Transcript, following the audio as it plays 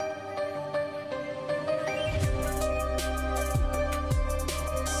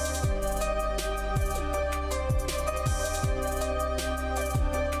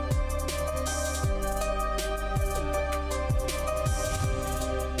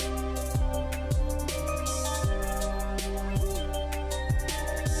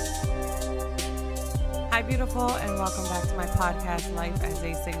Hi, beautiful, and welcome back to my podcast, Life as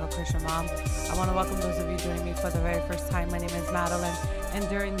a Single Christian Mom. I want to welcome those of you joining me for the very first time. My name is Madeline, and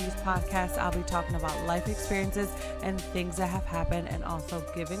during these podcasts, I'll be talking about life experiences and things that have happened, and also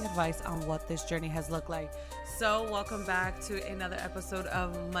giving advice on what this journey has looked like. So, welcome back to another episode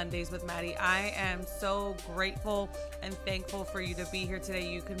of Mondays with Maddie. I am so grateful and thankful for you to be here today.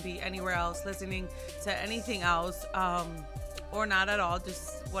 You can be anywhere else, listening to anything else, or not at all,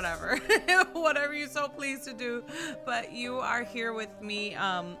 just whatever, whatever you're so pleased to do. But you are here with me,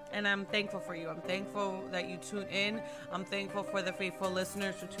 and I'm thankful for you. I'm thankful that you tune in. I'm thankful for the faithful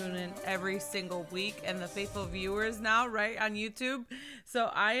listeners who tune in every single week, and the faithful viewers now, right, on YouTube.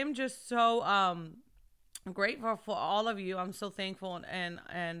 So I am just so grateful for all of you. I'm so thankful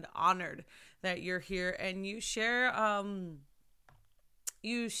and honored that you're here, and you share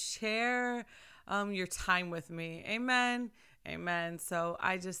your time with me. Amen. So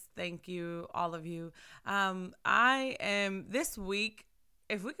I just thank you, all of you. I am this week,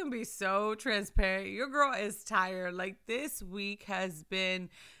 if we can be so transparent, your girl is tired. Like, this week has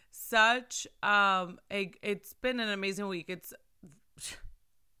been such it's been an amazing week. It's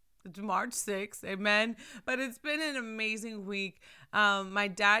March 6th, amen. But it's been an amazing week. My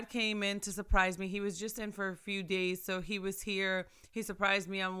dad came in to surprise me. He was just in for a few days, so he was here. He surprised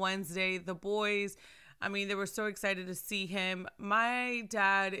me on Wednesday. The boys, they were so excited to see him. My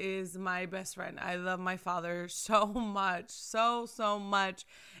dad is my best friend. I love my father so much, so much.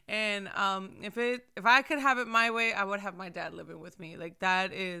 And if I could have it my way, I would have my dad living with me. Like,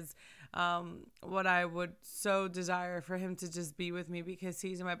 that is what I would so desire, for him to just be with me, because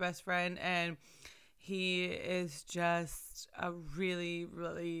he's my best friend, and he is just a really,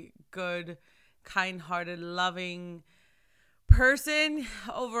 really good, kind-hearted, loving person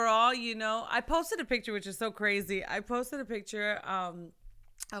overall. I posted a picture, which is so crazy. I posted a picture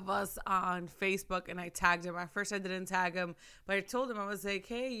of us on Facebook, and I tagged him. At first I didn't tag him, but I told him, I was like,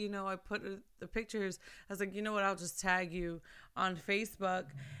 hey, I put the pictures. I was like, you know what, I'll just tag you on Facebook.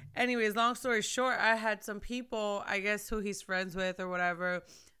 Anyways, long story short, I had some people, I guess, who he's friends with or whatever,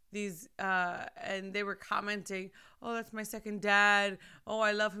 and they were commenting, oh, that's my second dad. Oh,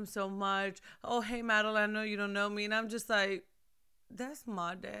 I love him so much. Oh, hey, Madeline, I know you don't know me. And I'm just like, that's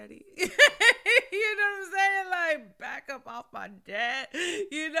my daddy. You know what I'm saying? Like, back up off my dad,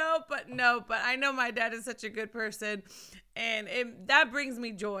 but I know my dad is such a good person, and that brings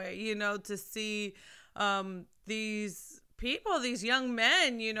me joy, to see these people, these young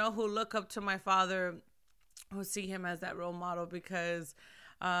men, who look up to my father, who see him as that role model, because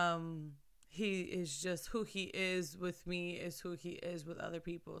he is just who he is with me, is who he is with other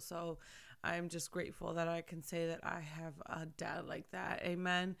people. So I'm just grateful that I can say that I have a dad like that.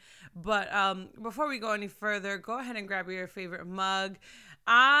 Amen. But before we go any further, go ahead and grab your favorite mug.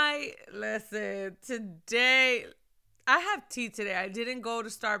 Today I have tea today. I didn't go to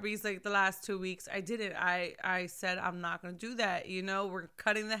Starbucks like the last 2 weeks. I didn't. I said I'm not going to do that. We're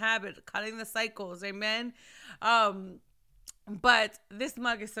cutting the habit, cutting the cycles. Amen. But this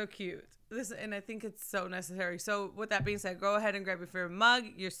mug is so cute. And I think it's so necessary. So with that being said, go ahead and grab your favorite mug,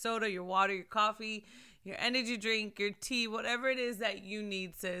 your soda, your water, your coffee, your energy drink, your tea, whatever it is that you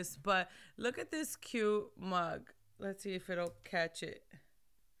need, sis. But look at this cute mug. Let's see if it'll catch it.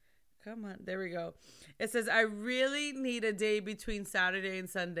 Come on. There we go. It says, I really need a day between Saturday and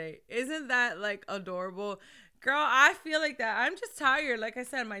Sunday. Isn't that like adorable? Girl, I feel like that. I'm just tired. Like I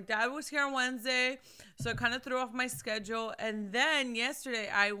said, my dad was here on Wednesday, so it kind of threw off my schedule. And then yesterday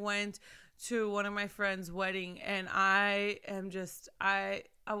I went to one of my friends' wedding, and I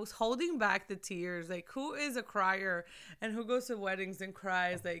was holding back the tears. Like, who is a crier and who goes to weddings and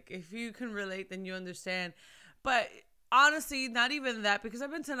cries? Like, if you can relate, then you understand. But honestly, not even that, because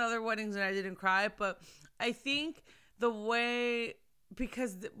I've been to other weddings and I didn't cry. But I think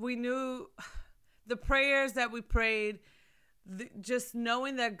because we knew the prayers that we prayed, just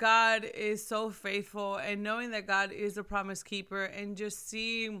knowing that God is so faithful, and knowing that God is a promise keeper, and just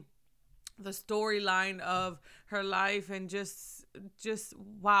seeing the storyline of her life, and just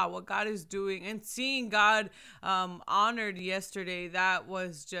wow, what God is doing, and seeing God honored yesterday. That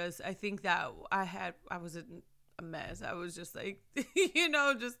was just, I think that I was a mess. I was just like,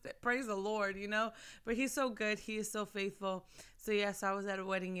 just praise the Lord, but he's so good. He is so faithful. So yes, I was at a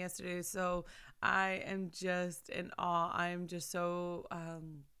wedding yesterday. So I am just in awe. I am just so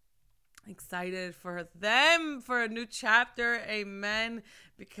excited for them, for a new chapter. Amen.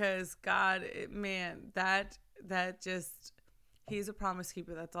 Because God, man, that just, he's a promise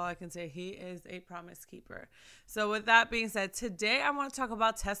keeper. That's all I can say. He is a promise keeper. So with that being said, today I want to talk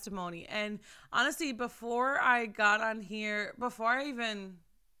about testimony. And honestly, before I got on here, before I even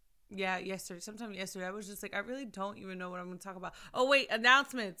sometime yesterday, I was just like, I really don't even know what I'm going to talk about. Oh, wait,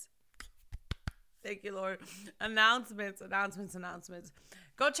 announcements. Thank you, Lord. Announcements.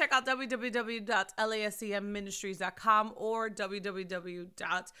 Go check out www.lascmministries.com or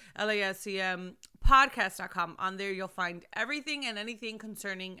www.lascmpodcast.com. On there, you'll find everything and anything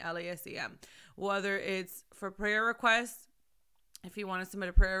concerning LASCM, whether it's for prayer requests. If you want to submit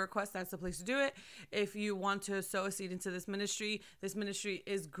a prayer request, that's the place to do it. If you want to sow a seed into this ministry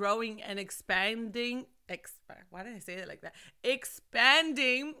is growing and expanding. Why did I say it like that?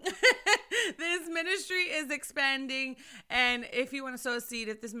 Expanding. This ministry is expanding. And if you want to sow a seed,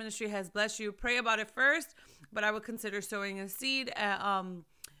 if this ministry has blessed you, pray about it first. But I would consider sowing a seed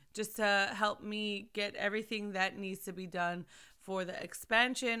just to help me get everything that needs to be done for the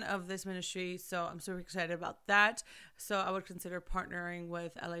expansion of this ministry. So I'm super excited about that. So I would consider partnering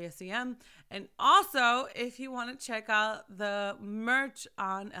with LASCM. And also, if you want to check out the merch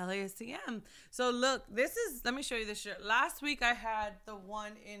on LASCM. So look, let me show you this shirt. Last week I had the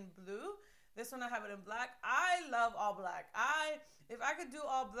one in blue. This one I have it in black. I love all black. If I could do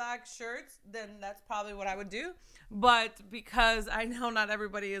all black shirts, then that's probably what I would do. But because I know not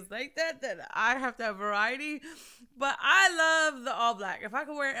everybody is like that, then I have to have variety. But I love the all black. If I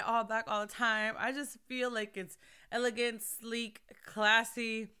could wear all black all the time, I just feel like it's elegant, sleek,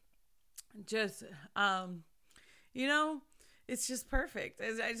 classy. Just, it's just perfect.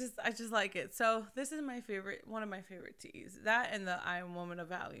 I just like it. So this is one of my favorite tees. That and the I Am Woman of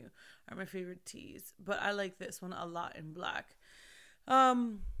Value are my favorite tees. But I like this one a lot in black.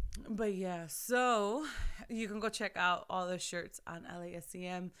 But yeah, so you can go check out all the shirts on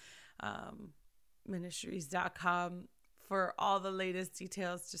LASCM ministries.com for all the latest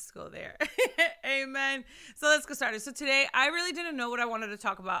details. Just go there. Amen. So let's get started. So today I really didn't know what I wanted to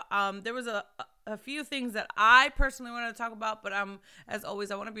talk about. There was a few things that I personally wanted to talk about, but as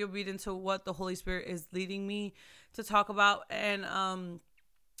always, I want to be obedient to what the Holy Spirit is leading me to talk about. And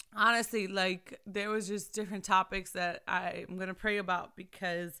honestly, like, there was just different topics that I'm going to pray about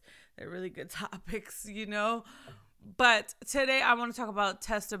because they're really good topics, But today I want to talk about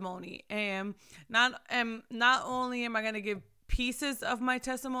testimony. And not only am I going to give pieces of my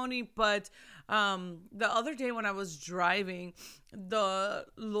testimony, but the other day when I was driving, the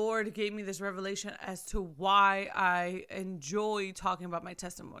Lord gave me this revelation as to why I enjoy talking about my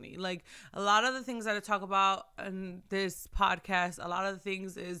testimony. Like, a lot of the things that I talk about in this podcast, a lot of the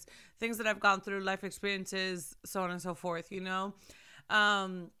things is things that I've gone through, life experiences, so on and so forth,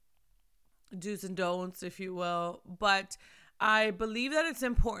 do's and don'ts, if you will. But I believe that it's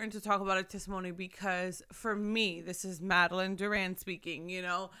important to talk about a testimony because for me, this is Madeline Duran speaking,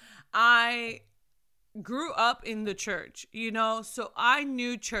 I grew up in the church, so I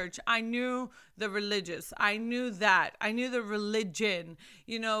knew church. I knew the religious. I knew that. I knew the religion,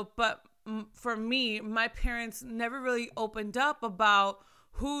 but for me, my parents never really opened up about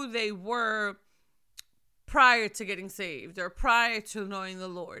who they were prior to getting saved or prior to knowing the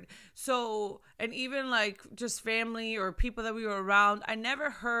Lord. So, and even like just family or people that we were around, I never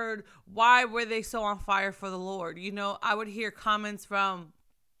heard why were they so on fire for the Lord. I would hear comments from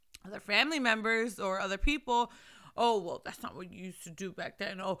other family members or other people. Oh, well, that's not what you used to do back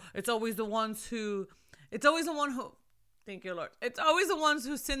then. Oh, it's always the one who, thank you, Lord. It's always the ones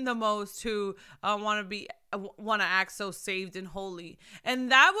who sin the most who want to act so saved and holy.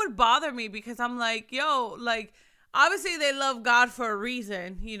 And that would bother me because I'm like, obviously they love God for a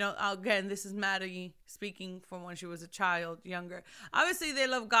reason. Again, this is Maddie speaking from when she was a child, younger. Obviously they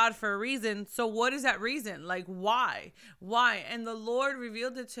love God for a reason. So what is that reason? Like, why? And the Lord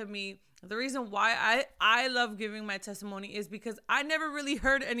revealed it to me. The reason why I love giving my testimony is because I never really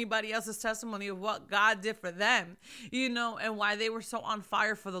heard anybody else's testimony of what God did for them, and why they were so on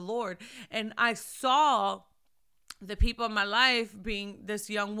fire for the Lord. And I saw the people in my life being this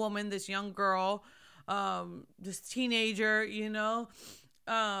young woman, this young girl, this teenager,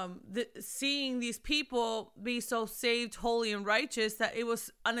 seeing these people be so saved, holy, and righteous that it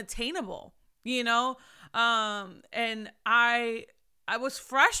was unattainable, and I was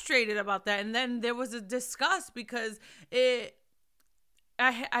frustrated about that. And then there was a disgust because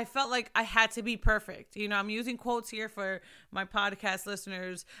I felt like I had to be perfect. I'm using quotes here for my podcast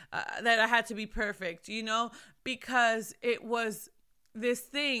listeners, that I had to be perfect, because it was this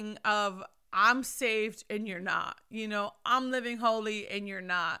thing of, I'm saved and you're not, I'm living holy and you're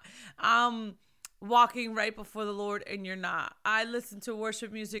not. I'm walking right before the Lord and you're not. I listen to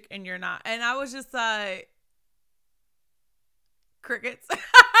worship music and you're not. And I was just like, crickets.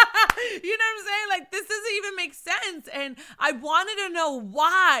 You know what I'm saying? Like, this doesn't even make sense. And I wanted to know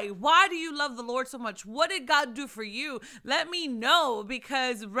why. Why do you love the Lord so much? What did God do for you? Let me know,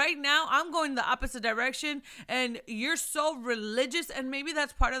 because right now I'm going the opposite direction and you're so religious, and maybe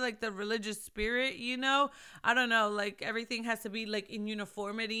that's part of like the religious spirit, you know? I don't know, like everything has to be like in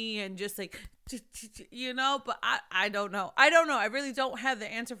uniformity and just like, you know, but I don't know. I really don't have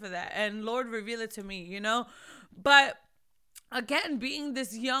the answer for that. And Lord, reveal it to me, you know? But again, being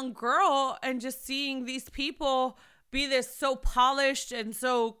this young girl and just seeing these people be this so polished and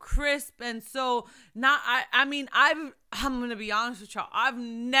so crisp and so not, I mean, I'm going to be honest with y'all. I've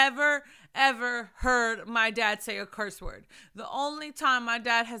never, ever heard my dad say a curse word. The only time my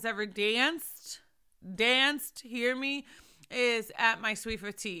dad has ever danced, hear me, is at my Sweet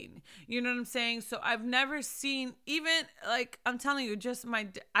 15. You know what I'm saying? So I've never seen, even like, I'm telling you,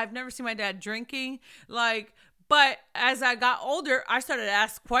 I've never seen my dad drinking, like, but as I got older, I started to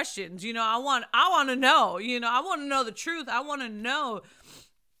ask questions. You know, I want to know, you know, I want to know the truth. I want to know,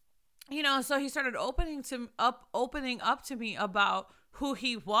 you know, so he started opening up to me about who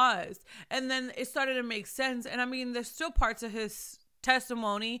he was. And then it started to make sense. And I mean, there's still parts of his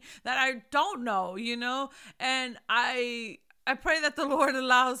testimony that I don't know, you know, and I pray that the Lord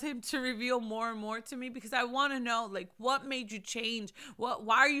allows him to reveal more and more to me, because I want to know, like, what made you change?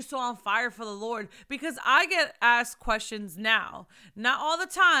 Why are you so on fire for the Lord? Because I get asked questions now, not all the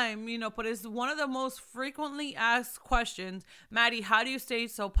time, you know, but it's one of the most frequently asked questions. Maddie, how do you stay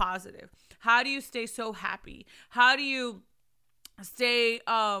so positive? How do you stay so happy? How do you stay,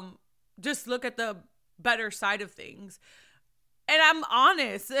 just look at the better side of things? And I'm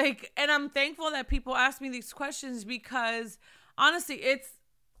honest, like, and I'm thankful that people ask me these questions, because honestly,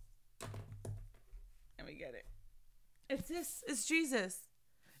 let me get it. It's Jesus.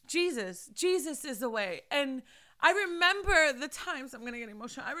 Jesus is the way. And I remember the times, I'm going to get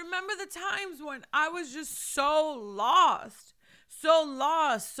emotional. I remember the times when I was just so lost.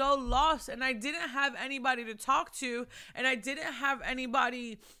 And I didn't have anybody to talk to, and I didn't have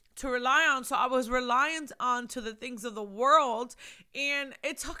anybody to rely on. So I was reliant on to the things of the world, and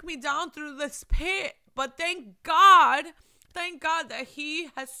it took me down through this pit. But thank God that he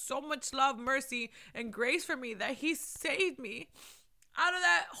has so much love, mercy, and grace for me, that he saved me out of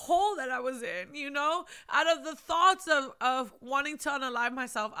that hole that I was in, you know, out of the thoughts of wanting to unalive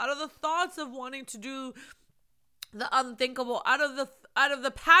myself, out of the thoughts of wanting to do the unthinkable, out of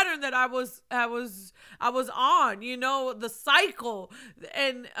the pattern that I was on, you know, the cycle,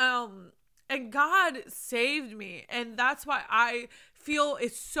 and God saved me. And that's why I feel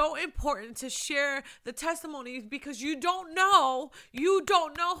it's so important to share the testimonies, because you don't know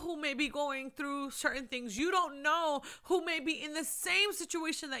who may be going through certain things. You don't know who may be in the same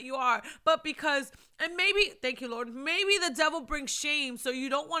situation that you are, but because, and maybe, thank you, Lord, maybe the devil brings shame, so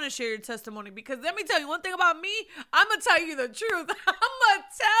you don't want to share your testimony. Because let me tell you one thing about me, I'm going to tell you the truth. I'm going to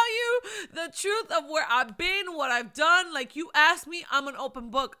tell you the truth of where I've been, what I've done. Like, you ask me, I'm an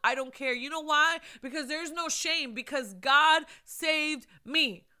open book. I don't care. You know why? Because there's no shame, because God saved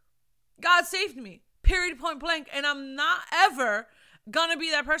me. God saved me, period, point blank. And I'm not ever gonna be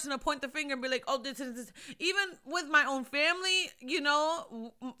that person to point the finger and be like, oh, this. Even with my own family, you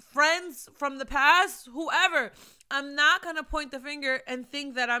know, friends from the past, whoever, I'm not gonna point the finger and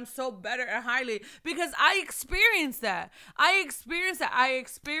think that I'm so better and highly, because I experienced that. I experienced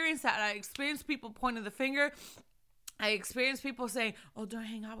people pointing the finger. I experienced people saying, oh, don't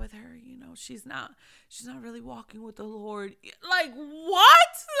hang out with her. You know, she's not really walking with the Lord. Like, what?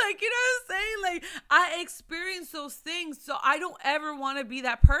 Like, you know what I'm saying? Like, I experienced those things. So I don't ever want to be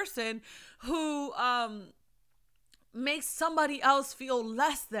that person who makes somebody else feel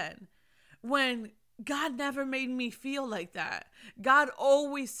less than, when God never made me feel like that. God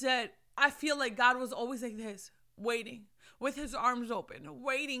always said, I feel like God was always like this, waiting, with his arms open,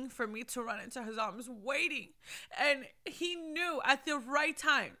 waiting for me to run into his arms, waiting. And he knew at the right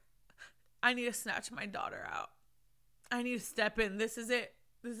time, I need to snatch my daughter out. I need to step in. This is it.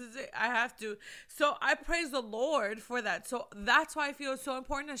 I have to. So I praise the Lord for that. So that's why I feel it's so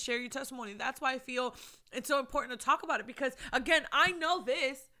important to share your testimony. That's why I feel it's so important to talk about it. Because again, I know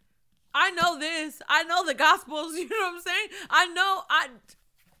this. I know the Gospels. You know what I'm saying?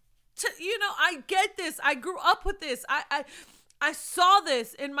 I get this. I grew up with this. I saw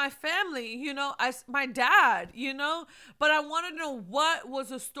this in my family, you know, my dad, you know, but I want to know what was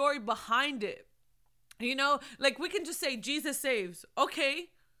the story behind it. You know, like, we can just say Jesus saves. Okay.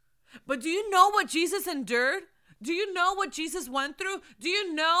 But do you know what Jesus endured? Do you know what Jesus went through? Do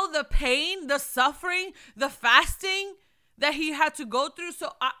you know the pain, the suffering, the fasting that he had to go through?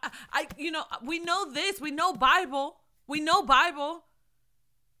 So we know this. We know Bible.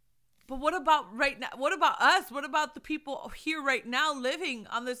 But what about right now? What about us? What about the people here right now living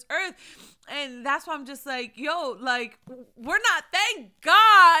on this earth? And that's why I'm just like, yo, like, we're not, thank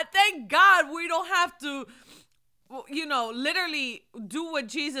God we don't have to, literally do what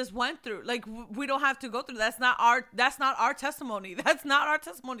Jesus went through. Like, we don't have to go through. That's not our testimony. That's not our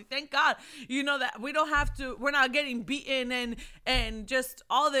testimony. Thank God, that we don't have to, we're not getting beaten and just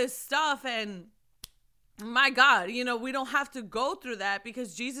all this stuff. And my God, we don't have to go through that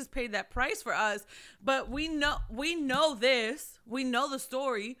because Jesus paid that price for us. But we know this, we know the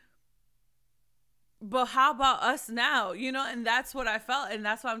story. But how about us now? And that's what I felt. And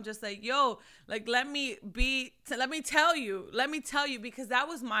that's why I'm just like, yo, like, let me tell you, because that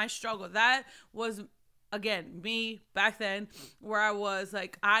was my struggle. That was, again, me back then, where I was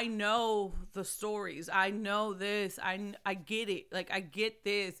like, I know the stories. I know this. I get it. Like, I get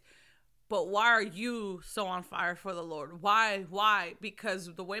this. But why are you so on fire for the Lord? Why?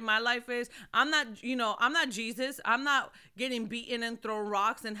 Because the way my life is, I'm not Jesus. I'm not getting beaten and thrown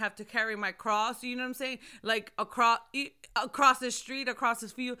rocks and have to carry my cross. You know what I'm saying? Like across the street, across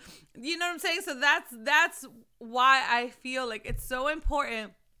this field. You know what I'm saying? So that's why I feel like it's so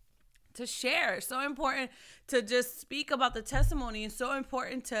important to share, so important to just speak about the testimony, and so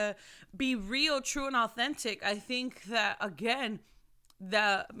important to be real, true, and authentic. I think that, again,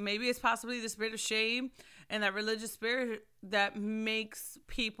 that maybe it's possibly the spirit of shame and that religious spirit that makes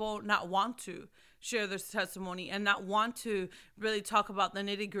people not want to share their testimony and not want to really talk about the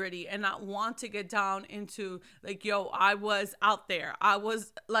nitty gritty and not want to get down into like, yo, I was out there. I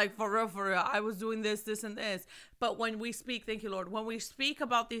was like, for real, I was doing this, and this. But when we speak, thank you, Lord, when we speak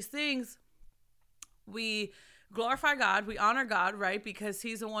about these things, we glorify God, we honor God, right? Because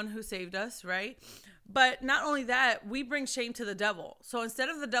he's the one who saved us, right? But not only that, we bring shame to the devil. So instead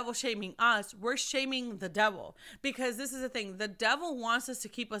of the devil shaming us, we're shaming the devil. Because this is the thing. The devil wants us to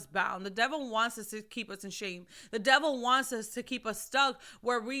keep us bound. The devil wants us to keep us in shame. The devil wants us to keep us stuck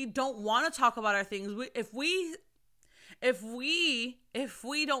where we don't want to talk about our things. If we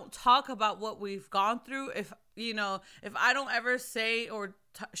don't talk about what we've gone through, if I don't ever say or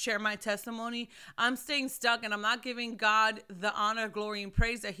share my testimony, I'm staying stuck and I'm not giving God the honor, glory, and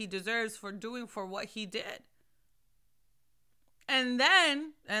praise that he deserves for doing for what he did. And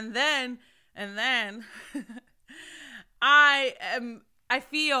then I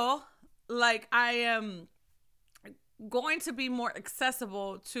feel like I am going to be more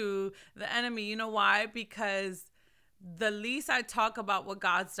accessible to the enemy. You know why? Because the least I talk about what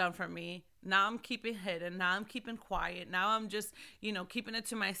God's done for me, now I'm keeping hidden. Now I'm keeping quiet. Now I'm just, keeping it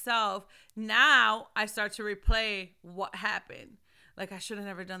to myself. Now I start to replay what happened. Like, I should have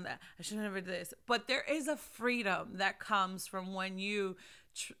never done that. I should have never did this. But there is a freedom that comes from when you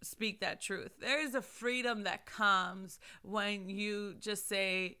speak that truth. There is a freedom that comes when you just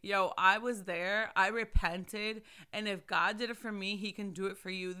say, yo, I was there. I repented. And if God did it for me, he can do it for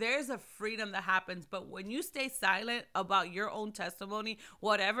you. There's a freedom that happens. But when you stay silent about your own testimony,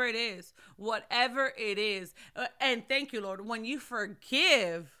 whatever it is, and thank you, Lord, when you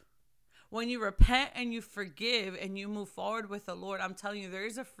forgive, when you repent and you forgive and you move forward with the Lord, I'm telling you, there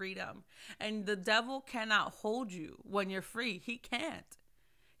is a freedom. And the devil cannot hold you when you're free. He can't.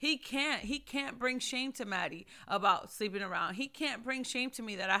 He can't bring shame to Maddie about sleeping around. He can't bring shame to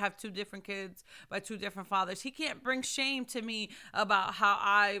me that I have 2 different kids by 2 different fathers. He can't bring shame to me about how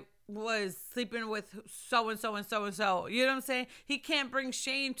I was sleeping with so-and-so and so-and-so. You know what I'm saying? He can't bring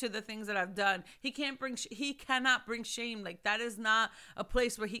shame to the things that I've done. He cannot bring shame. Like, that is not a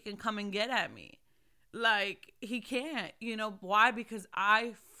place where he can come and get at me. Like, he can't. Why? Because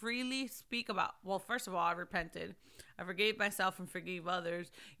I freely speak about, well, first of all, I repented. I forgave myself and forgave others,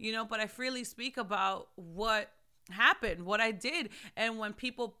 but I freely speak about what happened, what I did. And when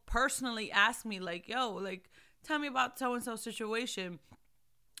people personally ask me, like, yo, like, tell me about so-and-so situation,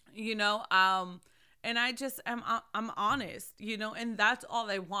 and I just I'm honest, and that's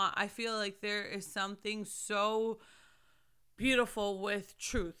all I want. I feel like there is something so beautiful with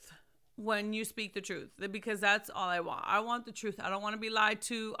truth. When you speak the truth, because that's all I want. I want the truth. I don't want to be lied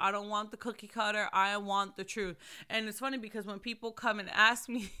to. I don't want the cookie cutter. I want the truth. And it's funny because when people come and ask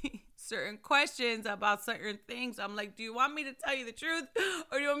me certain questions about certain things, I'm like, do you want me to tell you the truth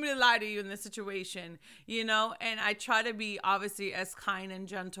or do you want me to lie to you in this situation? And I try to be obviously as kind and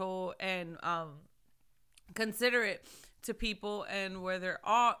gentle and considerate to people and where they're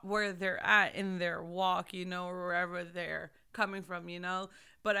at in their walk, or wherever they're coming from,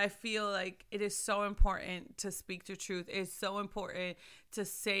 But I feel like it is so important to speak the truth. It's so important to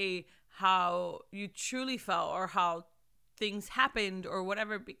say how you truly felt or how things happened or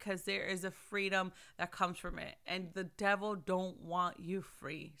whatever, because there is a freedom that comes from it. And the devil don't want you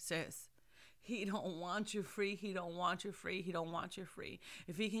free, sis. He don't want you free. He don't want you free. He don't want you free.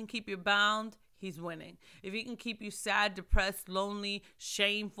 If he can keep you bound, he's winning. If he can keep you sad, depressed, lonely,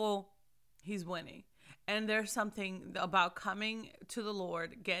 shameful, he's winning. And there's something about coming to the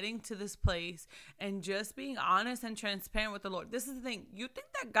Lord, getting to this place, and just being honest and transparent with the Lord. This is the thing. You think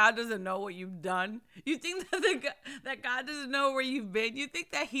that God doesn't know what you've done? You think that God doesn't know where you've been? You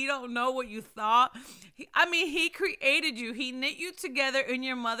think that he don't know what you thought? He created you. He knit you together in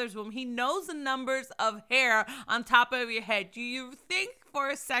your mother's womb. He knows the numbers of hair on top of your head. Do you think for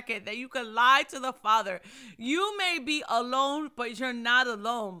a second that you could lie to the Father? You may be alone, but you're not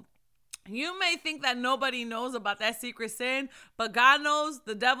alone. You may think that nobody knows about that secret sin, but God knows,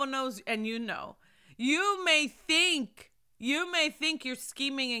 the devil knows, and you know. You may think you're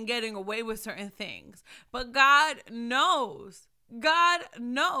scheming and getting away with certain things, but God knows. God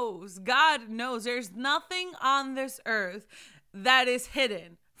knows. God knows. There's nothing on this earth that is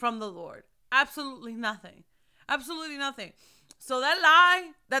hidden from the Lord. Absolutely nothing. Absolutely nothing. So that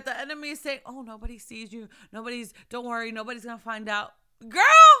lie that the enemy is saying, oh, nobody sees you. Don't worry, nobody's going to find out. Girl!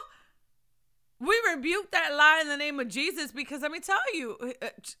 We rebuke that lie in the name of Jesus, because let me tell you,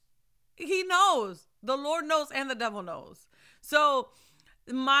 he knows. The Lord knows and the devil knows. So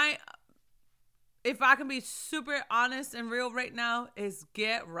if I can be super honest and real right now, is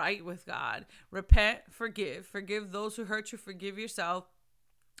get right with God. Repent, forgive. Forgive those who hurt you. Forgive yourself.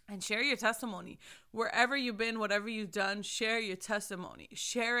 And share your testimony. Wherever you've been, whatever you've done, share your testimony.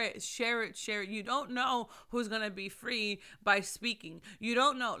 Share it. You don't know who's going to be free by speaking. You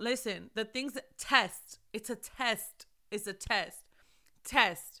don't know. Listen, the things that test. It's a test.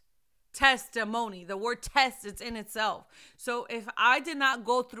 Testimony. The word test, it's in itself. So if I did not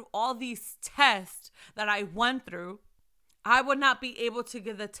go through all these tests that I went through, I would not be able to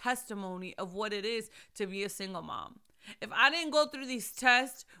give the testimony of what it is to be a single mom. If I didn't go through these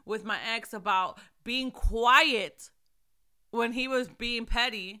tests with my ex about being quiet when he was being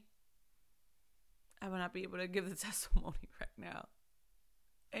petty, I would not be able to give the testimony right now.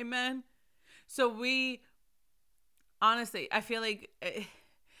 Amen. So honestly, I feel like,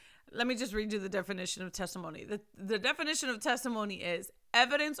 let me just read you the definition of testimony. The definition of testimony is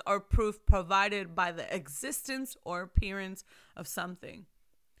evidence or proof provided by the existence or appearance of something.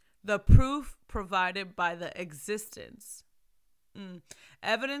 The proof provided by the existence.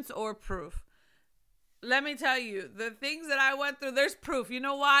 Evidence or proof. Let me tell you, the things that I went through, there's proof. You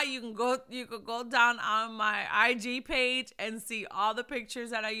know why? You can go down on my IG page and see all the pictures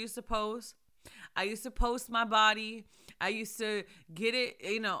that I used to post. I used to post my body. I used to get it,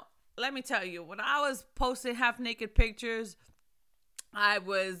 let me tell you, when I was posting half naked pictures, I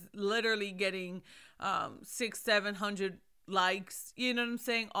was literally getting 600-700 likes, you know what I'm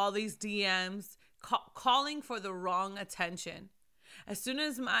saying? All these DMs calling for the wrong attention. As soon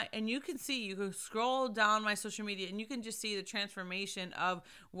as you can scroll down my social media and you can just see the transformation of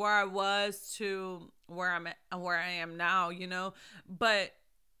where I was to where I am now, but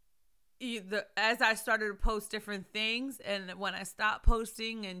as I started to post different things, and when I stopped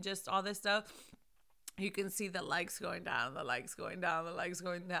posting and just all this stuff, you can see the likes going down, the likes going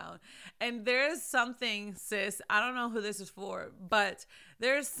down. And there's something, sis, I don't know who this is for, but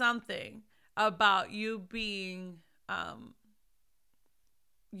there's something about you being,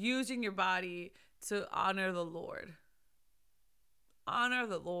 using your body to honor the Lord. Honor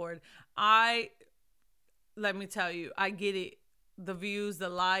the Lord. Let me tell you, I get it. The views, the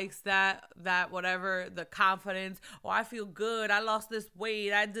likes, that whatever, the confidence. Oh, I feel good. I lost this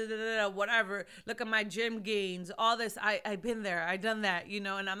weight. I did whatever. Look at my gym gains. All this. I've been there. I've done that,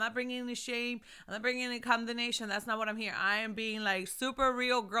 and I'm not bringing any shame. I'm not bringing any condemnation. That's not what I'm here. I am being like super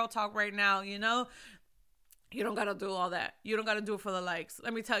real girl talk right now, You don't got to do all that. You don't got to do it for the likes.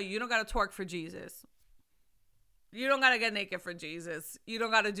 Let me tell you, you don't got to twerk for Jesus. You don't got to get naked for Jesus. You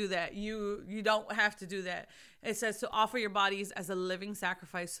don't got to do that. You don't have to do that. It says to offer your bodies as a living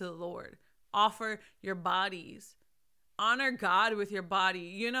sacrifice to the Lord. Offer your bodies. Honor God with your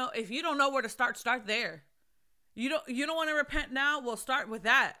body. If you don't know where to start there. You don't want to repent now? Well, start with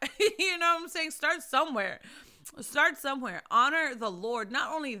that. You know what I'm saying? Start somewhere. Honor the Lord.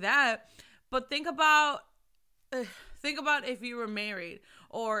 Not only that, but think about if you were married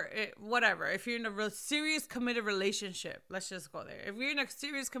or whatever. If you're in a serious committed relationship, let's just go there. If you're in a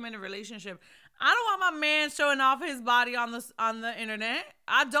serious committed relationship, I don't want my man showing off his body on the internet.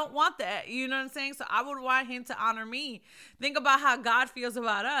 I don't want that. You know what I'm saying? So I would want him to honor me. Think about how God feels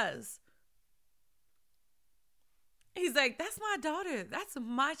about us. He's like, that's my daughter. That's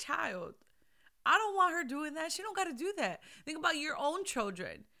my child. I don't want her doing that. She don't got to do that. Think about your own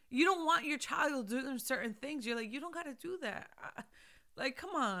children. You don't want your child doing certain things. You're like, you don't got to do that. Like,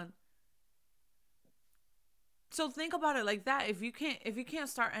 come on. So think about it like that. If you can't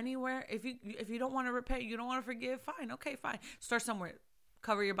start anywhere, if you don't want to repent, you don't want to forgive, fine. Okay, fine. Start somewhere.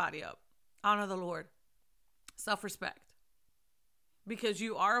 Cover your body up. Honor the Lord. Self-respect. Because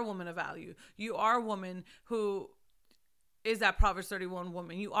you are a woman of value. You are a woman who is that Proverbs 31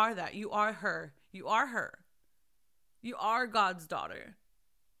 woman. You are that. You are her. You are her. You are God's daughter.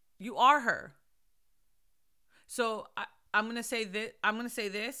 You are her. So I'm going to say this. I'm going to say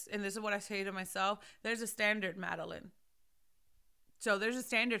this, and this is what I say to myself. There's a standard, Madeline. So there's a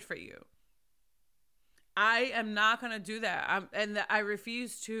standard for you. I am not going to do that. I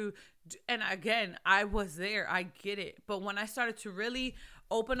refuse to. And again, I was there. I get it. But when I started to really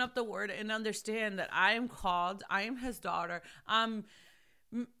open up the word and understand that I am called, I am his daughter. I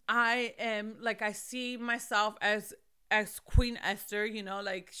am, like, I see myself as Queen Esther,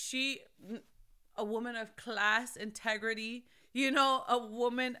 like a woman of class, integrity, a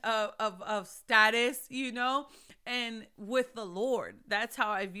woman of status, and with the Lord. That's how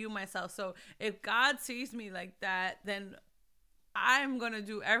I view myself. So if God sees me like that, then I'm going to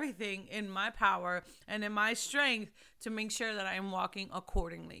do everything in my power and in my strength to make sure that I am walking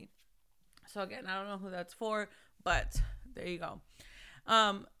accordingly. So again, I don't know who that's for, but there you go.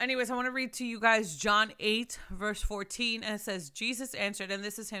 Anyways, I want to read to you guys John 8 verse 14, and it says, Jesus answered, and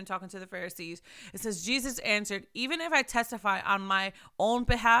this is him talking to the Pharisees. It says, Jesus answered, even if I testify on my own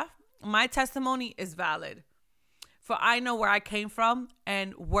behalf, my testimony is valid, for I know where I came from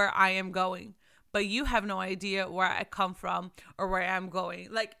and where I am going. But you have no idea where I come from or where I'm going.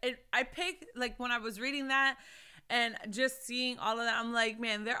 I picked, when I was reading that and just seeing all of that, I'm like,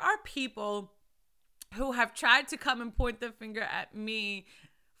 man, there are people who have tried to come and point the finger at me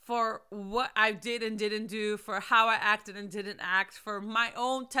for what I did and didn't do, for how I acted and didn't act, for my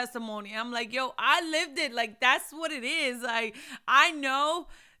own testimony. I'm like, yo, I lived it. Like, that's what it is. Like, I know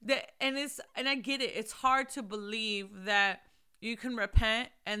that, and I get it. It's hard to believe that you can repent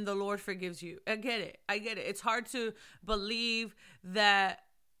and the Lord forgives you. I get it. It's hard to believe that.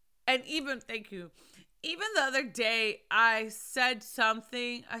 And even, thank you. Even the other day, I said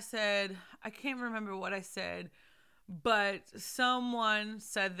something. I can't remember what I said, but someone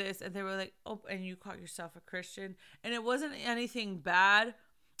said this and they were like, oh, and you call yourself a Christian. And it wasn't anything bad.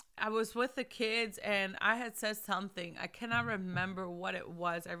 I was with the kids and I had said something. I cannot remember what it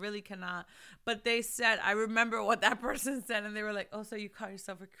was. I really cannot. But they said, I remember what that person said. And they were like, oh, so you call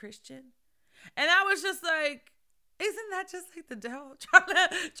yourself a Christian? And I was just like, isn't that just like the devil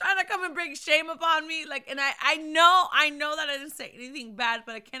trying to come and bring shame upon me? Like, and I know that I didn't say anything bad,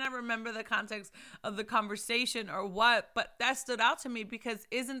 but I cannot remember the context of the conversation or what. But that stood out to me because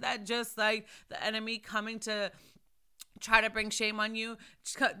isn't that just like the enemy coming to try to bring shame on you?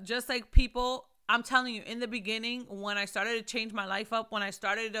 Just like people, I'm telling you, in the beginning, when I started to change my life up, when I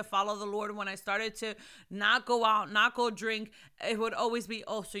started to follow the Lord, when I started to not go out, not go drink, it would always be,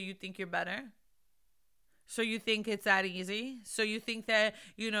 oh, so you think you're better? So you think it's that easy? So you think that,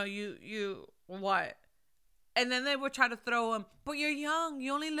 you what? And then they would try to throw him, but you're young.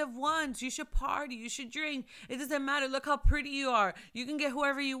 You only live once. You should party. You should drink. It doesn't matter. Look how pretty you are. You can get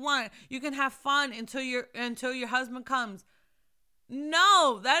whoever you want. You can have fun until your husband comes.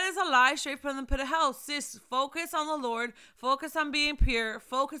 No, that is a lie straight from the pit of hell. Sis, focus on the Lord. Focus on being pure.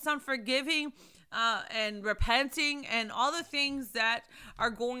 Focus on forgiving and repenting and all the things that are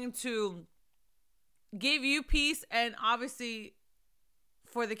going to give you peace and obviously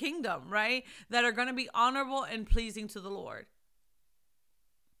for the kingdom, right? That are going to be honorable and pleasing to the Lord.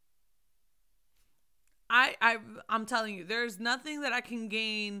 I'm telling you, there's nothing that I can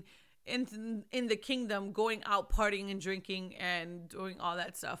gain in the kingdom going out partying and drinking and doing all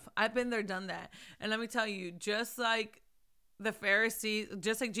that stuff. I've been there, done that. And let me tell you, just like the Pharisees,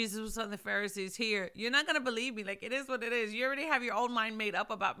 just like Jesus was telling the Pharisees here, you're not going to believe me. Like, it is what it is. You already have your own mind made up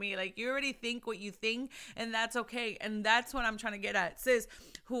about me. Like, you already think what you think, and that's okay. And that's what I'm trying to get at. Sis,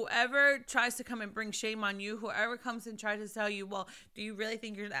 whoever tries to come and bring shame on you, whoever comes and tries to tell you, well, do you really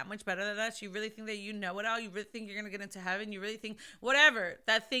think you're that much better than us? You really think that you know it all? You really think you're going to get into heaven? You really think whatever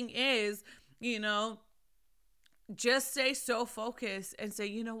that thing is, just stay so focused and say,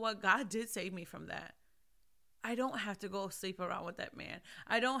 you know what? God did save me from that. I don't have to go sleep around with that man.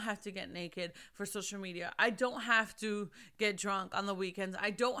 I don't have to get naked for social media. I don't have to get drunk on the weekends. I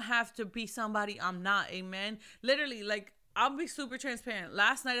don't have to be somebody I'm not. Amen. Literally, like, I'll be super transparent.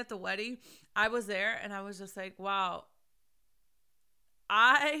 Last night at the wedding, I was there and I was just like, wow,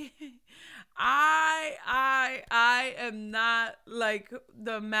 I I am not like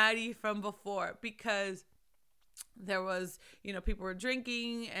the Maddie from before, because there was, people were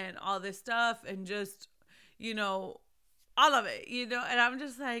drinking and all this stuff, and just, you know, all of it, and I'm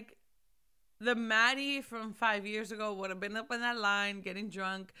just like, the Maddie from 5 years ago would have been up in that line getting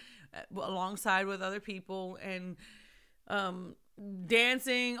drunk alongside with other people, and um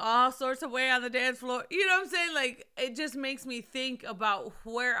dancing all sorts of way on the dance floor. You know what I'm saying? Like, it just makes me think about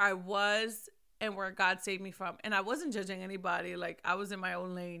where I was and where God saved me from. And I wasn't judging anybody. Like, I was in my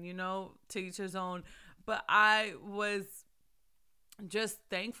own lane, to each his own. But I was just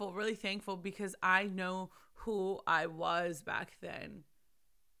thankful, really thankful, because I know who I was back then.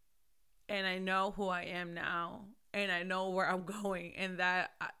 And I know who I am now. And I know where I'm going. And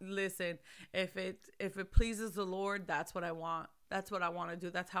that, listen, if it pleases the Lord, that's what I want. That's what I want to do.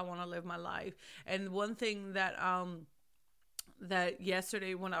 That's how I want to live my life. And one thing that that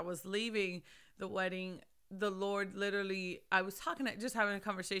yesterday when I was leaving the wedding, the Lord literally, I was just having a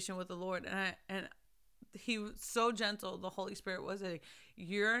conversation with the Lord, and he was so gentle. The Holy Spirit was like,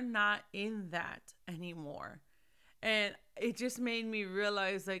 you're not in that anymore. And it just made me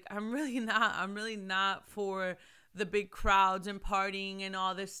realize, like, I'm really not for the big crowds and partying and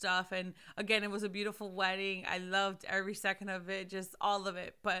all this stuff. And again, it was a beautiful wedding. I loved every second of it, just all of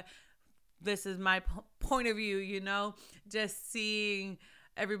it. But this is my point of view, just seeing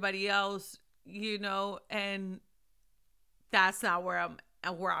everybody else, and that's not where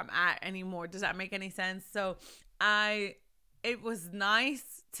I'm at anymore. Does that make any sense? So it was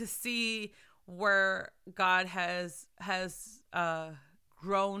nice to see where God has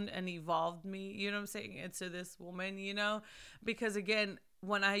grown and evolved me, you know what I'm saying, into this woman, because again,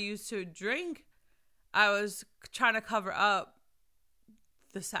 when I used to drink, I was trying to cover up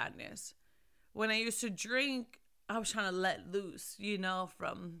the sadness. When I used to drink, I was trying to let loose,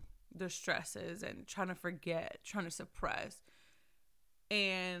 from the stresses and trying to forget, trying to suppress.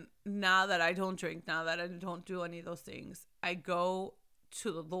 And now that I don't drink, now that I don't do any of those things, I go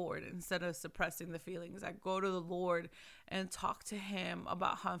to the Lord instead of suppressing the feelings. I go to the Lord and talk to him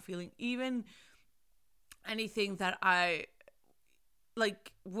about how I'm feeling. Even anything that I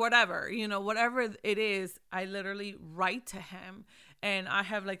like, whatever it is, I literally write to him. And I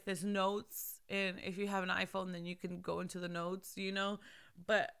have like this notes, and if you have an iPhone, then you can go into the notes,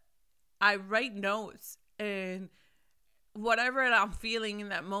 but I write notes, and whatever I'm feeling in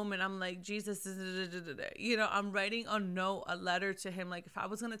that moment, I'm like, Jesus, I'm writing a note, a letter to him. Like, if I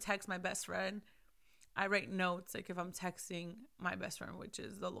was going to text my best friend, I write notes, like if I'm texting my best friend, which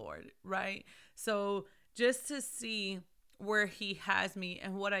is the Lord, right? So just to see where he has me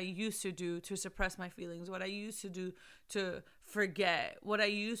and what I used to do to suppress my feelings, what I used to do to forget, what I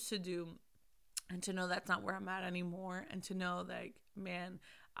used to do, and to know that's not where I'm at anymore, and to know, like, man,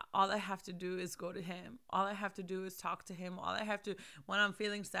 all I have to do is go to him. All I have to do is talk to him. When I'm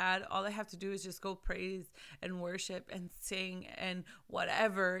feeling sad, all I have to do is just go praise and worship and sing and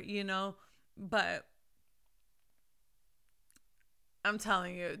whatever, But I'm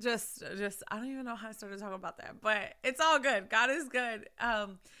telling you, just I don't even know how I started talking about that, but it's all good. God is good.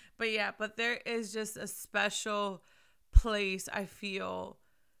 But there is just a special place, I feel,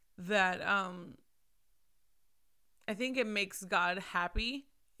 that I think it makes God happy.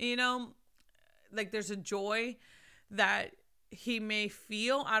 Like, there's a joy that he may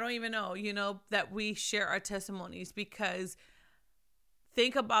feel. I don't even know, that we share our testimonies, because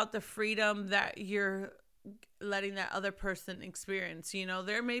think about the freedom that you're letting that other person experience.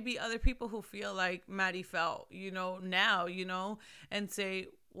 There may be other people who feel like Maddie felt, now, and say,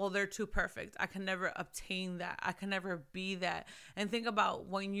 well, they're too perfect. I can never obtain that. I can never be that. And think about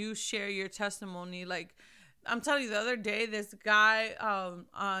when you share your testimony, like, I'm telling you, the other day, this guy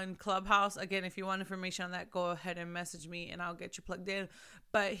on Clubhouse, again, if you want information on that, go ahead and message me and I'll get you plugged in.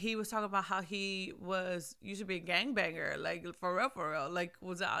 But he was talking about how he used to be a gangbanger, like, for real, like,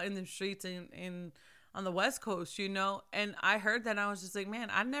 was out in the streets in on the West Coast, And I heard that, and I was just like, man,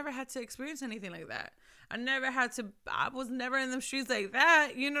 I never had to experience anything like that. I was never in the streets like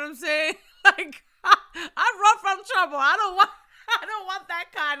that. You know what I'm saying? Like, I run from trouble. I don't want that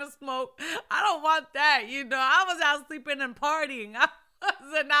kind of smoke. I don't want that. I was out sleeping and partying. I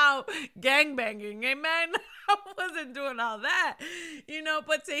wasn't out gangbanging. Amen. I wasn't doing all that,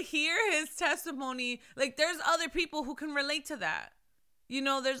 but to hear his testimony, like, there's other people who can relate to that.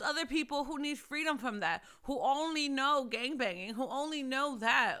 There's other people who need freedom from that, who only know gangbanging, who only know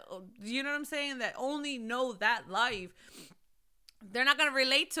that, you know what I'm saying? That only know that life. They're not going to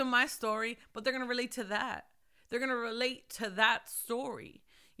relate to my story, but they're going to relate to that. They're going to relate to that story,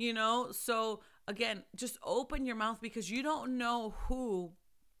 So again, just open your mouth, because you don't know who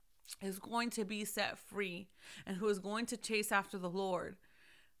is going to be set free and who is going to chase after the Lord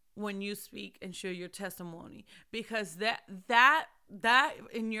when you speak and share your testimony, because that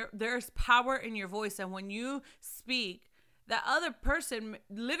in your, there's power in your voice. And when you speak, that other person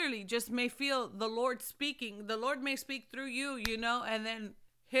literally just may feel the Lord speaking. The Lord may speak through you, you know, and then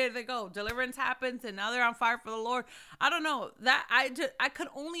here they go. Deliverance happens and now they're on fire for the Lord. I don't know. That I could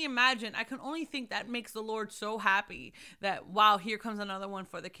only imagine. I can only think that makes the Lord so happy that, wow, here comes another one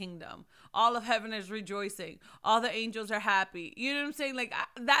for the kingdom. All of heaven is rejoicing. All the angels are happy. You know what I'm saying? Like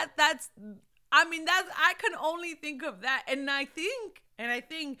that's I can only think of that. And I think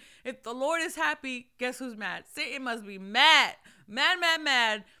if the Lord is happy, guess who's mad? Satan must be mad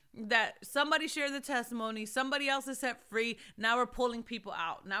that somebody shared the testimony, somebody else is set free. Now we're pulling people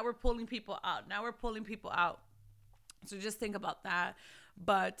out. So just think about that.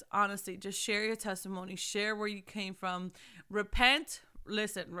 But honestly, just share your testimony, share where you came from, repent,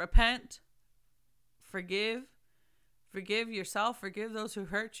 forgive yourself, forgive those who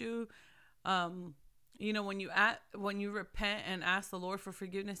hurt you. You know, when you repent and ask the Lord for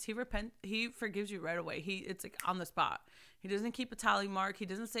forgiveness, he forgives you right away. It's like on the spot. He doesn't keep a tally mark. He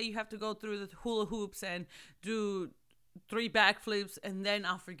doesn't say you have to go through the hula hoops and do 3 backflips and then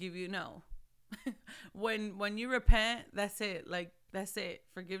I'll forgive you. No. When you repent, that's it. Like, that's it.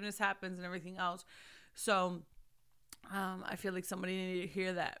 Forgiveness happens and everything else. So, I feel like somebody needed to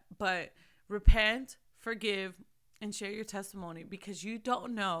hear that. But repent, forgive, and share your testimony, because you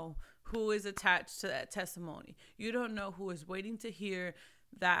don't know who is attached to that testimony. You don't know who is waiting to hear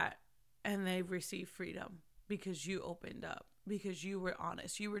that and they've received freedom because you opened up, because you were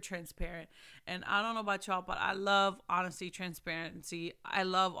honest, you were transparent. And I don't know about y'all, but I love honesty, transparency. I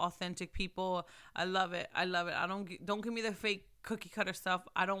love authentic people. I love it. I don't give me the fake cookie cutter stuff.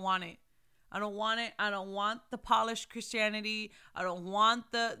 I don't want it. I don't want the polished Christianity. I don't want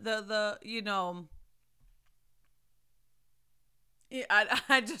the you know, I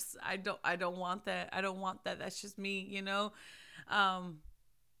don't want that. I don't want that. That's just me, you know.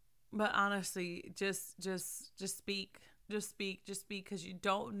 But honestly, just speak, because you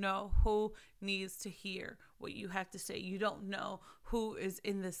don't know who needs to hear what you have to say. You don't know who is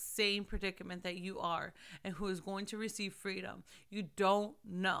in the same predicament that you are and who is going to receive freedom. You don't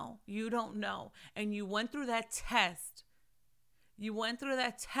know. And you went through that test.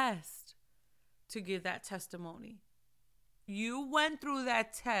 To give that testimony. You went through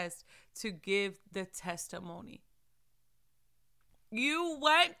that test to give the testimony. You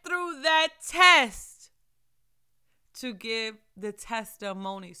went through that test to give the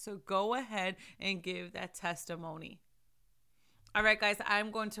testimony. So go ahead and give that testimony. All right, guys,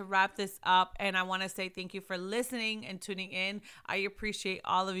 I'm going to wrap this up, and I want to say thank you for listening and tuning in. I appreciate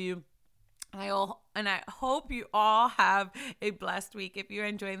all of you. And I hope you all have a blessed week. If you're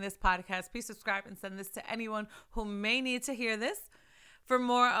enjoying this podcast, please subscribe and send this to anyone who may need to hear this. For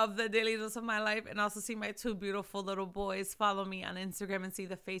more of the daily dose of my life and also see my 2 beautiful little boys, follow me on Instagram and see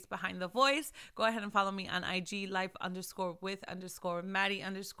the face behind the voice. Go ahead and follow me on IG,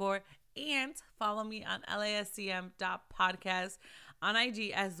 life_with_Maddie_, and follow me on LASCM.podcast on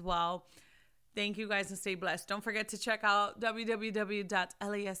IG as well. Thank you guys and stay blessed. Don't forget to check out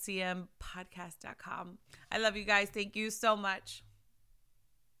www.lascmpodcast.com. I love you guys. Thank you so much.